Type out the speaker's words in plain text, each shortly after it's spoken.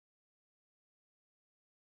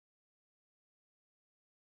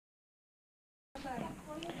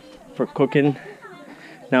for cooking.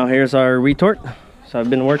 Now here's our retort. So I've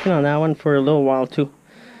been working on that one for a little while too.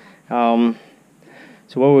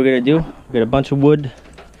 So what we're gonna do, we got a bunch of wood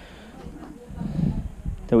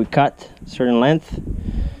that we cut a certain length,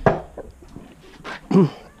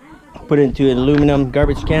 put it into aluminum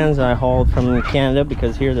garbage cans I hauled from Canada,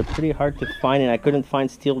 because here they're pretty hard to find and I couldn't find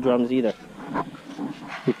steel drums either.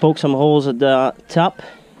 We poke some holes at the top,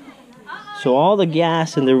 so all the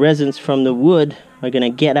gas and the resins from the wood are gonna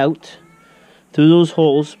get out through those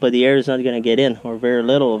holes, but the air is not gonna get in, or very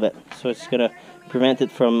little of it. So it's gonna prevent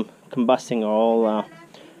it from combusting or all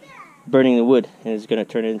burning the wood, and it's gonna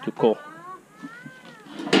turn it into coal.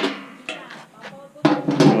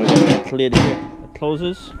 And we got that lid here that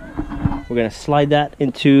closes. We're gonna slide that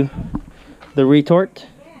into the retort.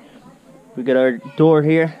 We got our door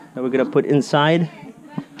here that we're gonna put inside.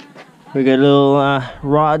 We got little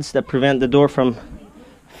rods that prevent the door from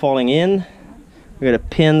falling in. We got a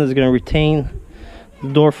pin that's gonna retain the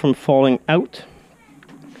door from falling out.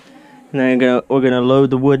 And then we're gonna load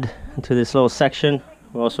the wood into this little section.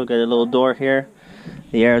 We also got a little door here.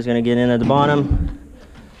 The air is gonna get in at the bottom.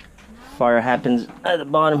 Fire happens at the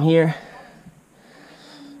bottom here.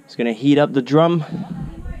 It's gonna heat up the drum,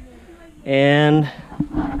 and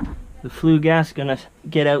the flue gas is gonna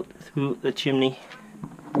get out through the chimney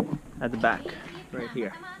at the back, right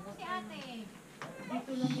here.